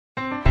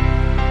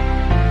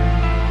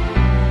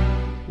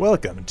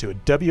Welcome to a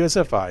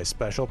WSFI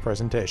special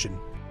presentation.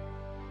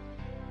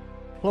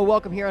 Hello,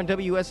 welcome here on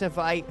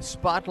WSFI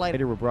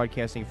Spotlight. We're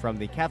broadcasting from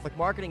the Catholic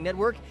Marketing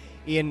Network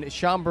in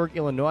Schaumburg,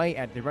 Illinois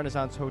at the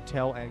Renaissance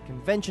Hotel and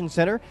Convention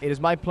Center. It is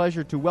my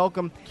pleasure to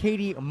welcome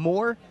Katie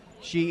Moore.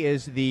 She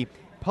is the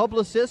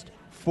publicist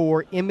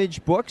for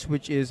Image Books,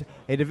 which is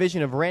a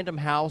division of Random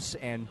House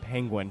and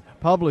Penguin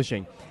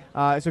Publishing.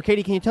 So,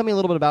 Katie, can you tell me a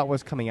little bit about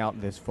what's coming out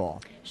this fall?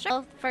 Sure.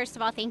 Well, first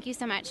of all, thank you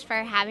so much for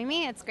having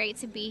me. It's great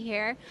to be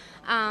here.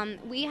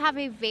 We have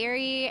a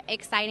very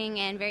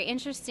exciting and very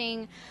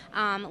interesting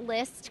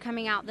list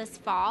coming out this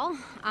fall.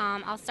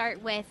 I'll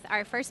start with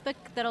our first book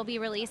that will be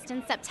released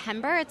in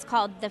September. It's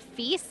called The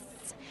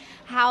Feasts: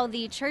 How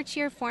the Church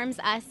Year Forms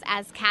Us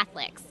as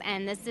Catholics.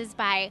 And this is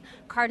by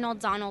Cardinal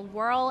Donald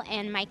Wuerl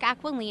and Mike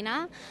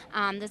Aquilina.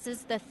 This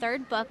is the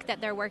third book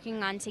that they're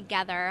working on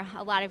together.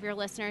 A lot of your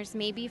listeners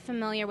may be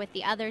familiar with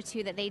the other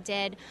two that they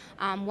did.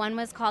 One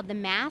was called The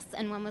Mass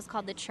and one was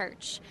called The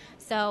Church.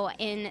 So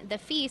in The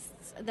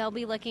Feasts, they'll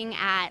be looking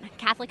at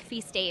Catholic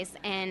feast days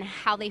and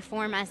how they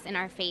form us in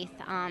our faith.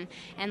 And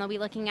they'll be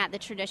looking at the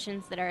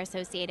traditions that are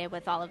associated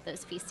with all of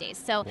those feast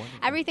days. So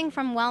everything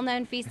from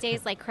well-known feast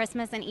days like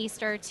Christmas and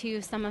Easter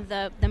to some of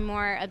the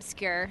more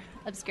obscure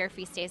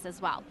feast days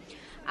as well.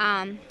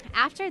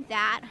 After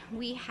that,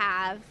 we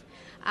have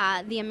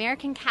the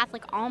American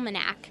Catholic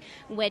Almanac,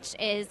 which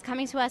is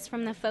coming to us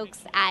from the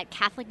folks at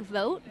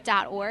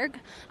CatholicVote.org.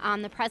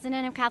 The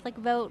president of Catholic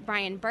Vote,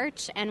 Brian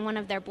Birch, and one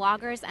of their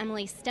bloggers,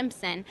 Emily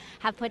Stimpson,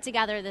 have put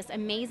together this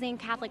amazing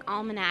Catholic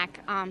Almanac.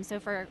 So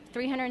for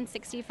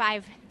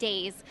 365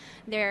 days,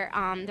 there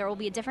will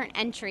be a different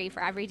entry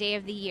for every day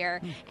of the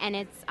year, and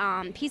it's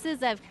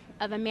pieces of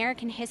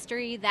American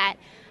history that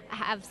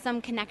have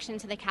some connection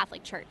to the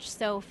Catholic Church.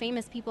 So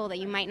famous people that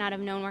you might not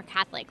have known were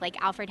Catholic, like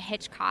Alfred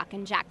Hitchcock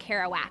and Jack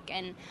Kerouac.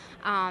 And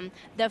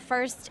the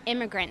first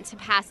immigrant to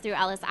pass through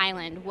Ellis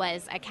Island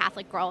was a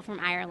Catholic girl from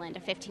Ireland, a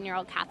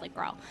 15-year-old Catholic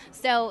girl.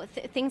 So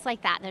things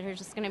like that are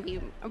just going to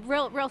be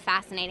real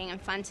fascinating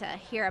and fun to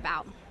hear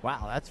about.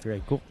 Wow, that's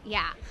very cool.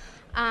 Yeah.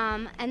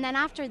 And then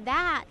after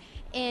that,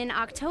 in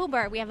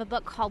October, we have a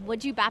book called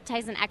Would You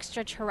Baptize an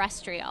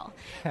Extraterrestrial?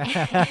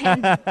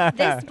 And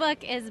this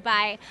book is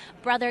by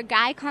Brother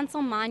Guy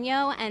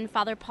Consolmagno and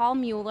Father Paul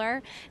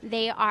Mueller.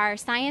 They are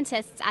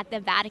scientists at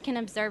the Vatican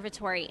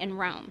Observatory in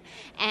Rome.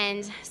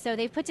 And so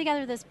they've put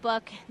together this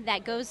book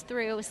that goes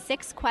through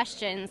 6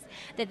 questions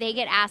that they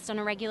get asked on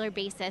a regular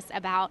basis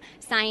about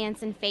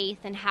science and faith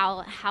and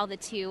how the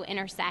two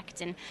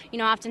intersect. And,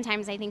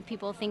 oftentimes I think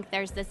people think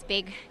there's this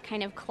big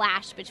kind of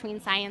clash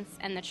between science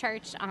and the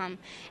church. And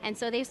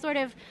so they sort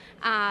of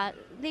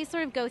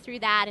go through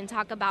that and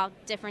talk about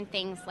different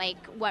things like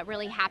what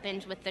really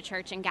happened with the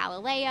church in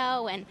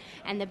Galileo and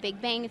the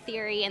Big Bang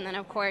Theory, and then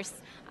of course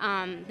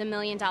the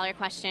million-dollar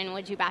question: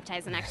 would you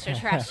baptize an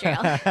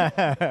extraterrestrial? So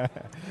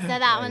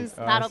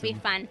that'll be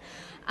fun.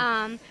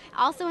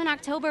 Also in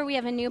October, we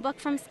have a new book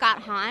from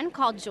Scott Hahn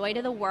called Joy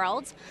to the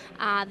World.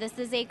 This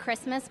is a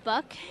Christmas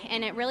book,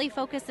 and it really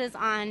focuses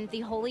on the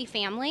Holy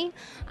Family.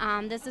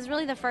 This is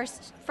really the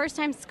first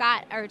time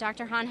Scott or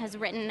Dr. Hahn has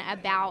written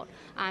about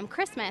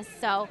Christmas,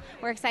 so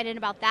we're excited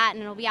about that,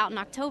 and it'll be out in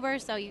October,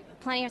 so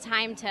plenty of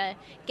time to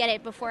get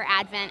it before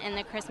Advent and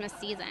the Christmas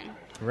season.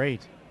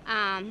 Great.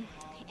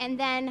 And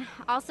then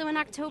also in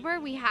October,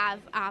 we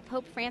have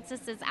Pope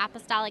Francis's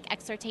Apostolic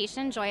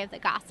Exhortation, Joy of the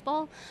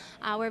Gospel.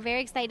 We're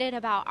very excited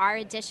about our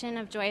edition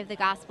of Joy of the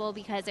Gospel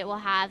because it will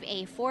have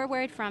a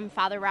foreword from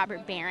Father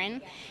Robert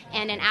Barron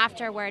and an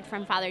afterword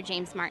from Father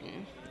James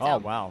Martin. Oh,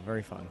 wow.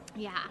 Very fun.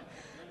 Yeah.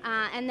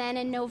 And then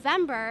in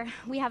November,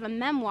 we have a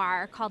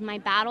memoir called My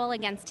Battle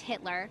Against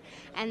Hitler,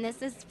 and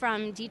this is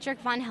from Dietrich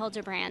von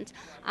Hildebrand,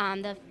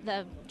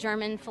 the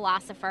German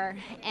philosopher,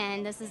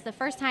 and this is the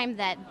first time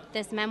that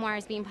this memoir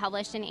is being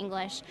published in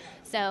English.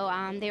 So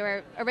they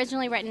were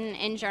originally written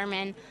in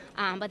German,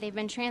 but they've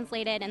been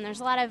translated, and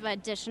there's a lot of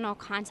additional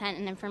content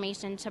and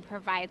information to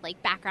provide,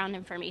 like background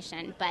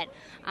information, but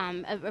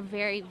a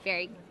very,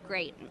 very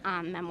great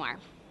memoir.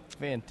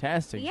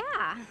 Fantastic.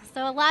 Yeah.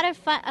 So a lot of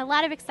fun, a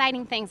lot of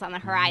exciting things on the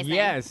horizon.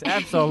 Yes,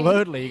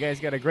 absolutely. You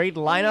guys got a great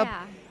lineup.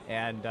 Yeah.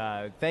 And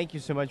thank you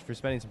so much for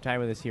spending some time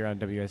with us here on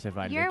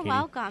WSFI. You're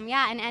welcome.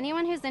 Yeah, and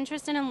anyone who's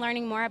interested in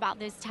learning more about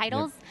those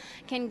titles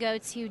can go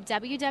to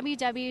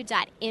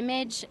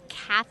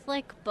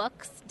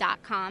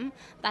www.imagecatholicbooks.com.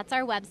 That's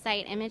our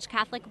website,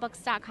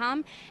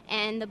 imagecatholicbooks.com,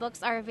 and the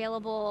books are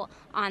available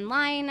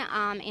online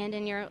and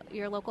in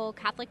your local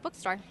Catholic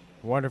bookstore.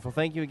 Wonderful.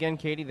 Thank you again,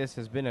 Katie. This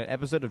has been an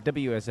episode of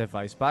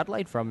WSFI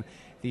Spotlight from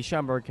the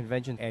Schaumburg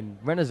Convention and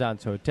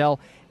Renaissance Hotel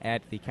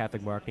at the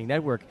Catholic Marketing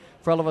Network.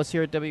 For all of us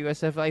here at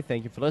WSFI,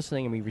 thank you for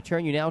listening, and we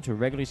return you now to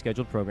regularly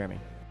scheduled programming.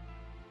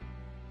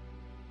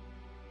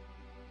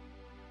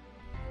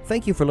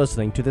 Thank you for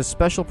listening to this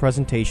special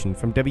presentation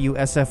from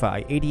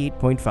WSFI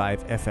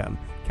 88.5 FM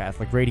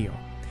Catholic Radio.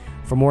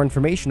 For more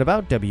information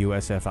about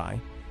WSFI,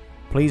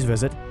 please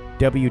visit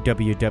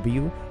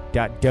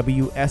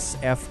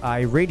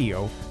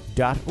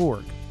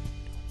www.wsfiradio.org.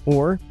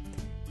 Or,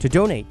 to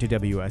donate to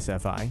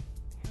WSFI,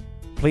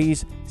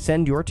 please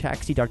send your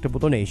tax-deductible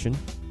donation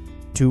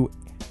to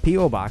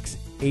P.O. Box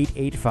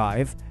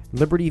 885,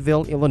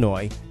 Libertyville,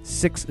 Illinois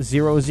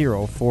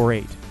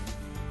 60048.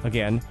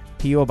 Again,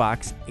 P.O.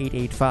 Box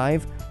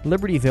 885,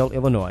 Libertyville,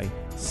 Illinois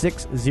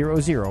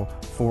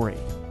 60048.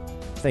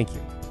 Thank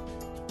you.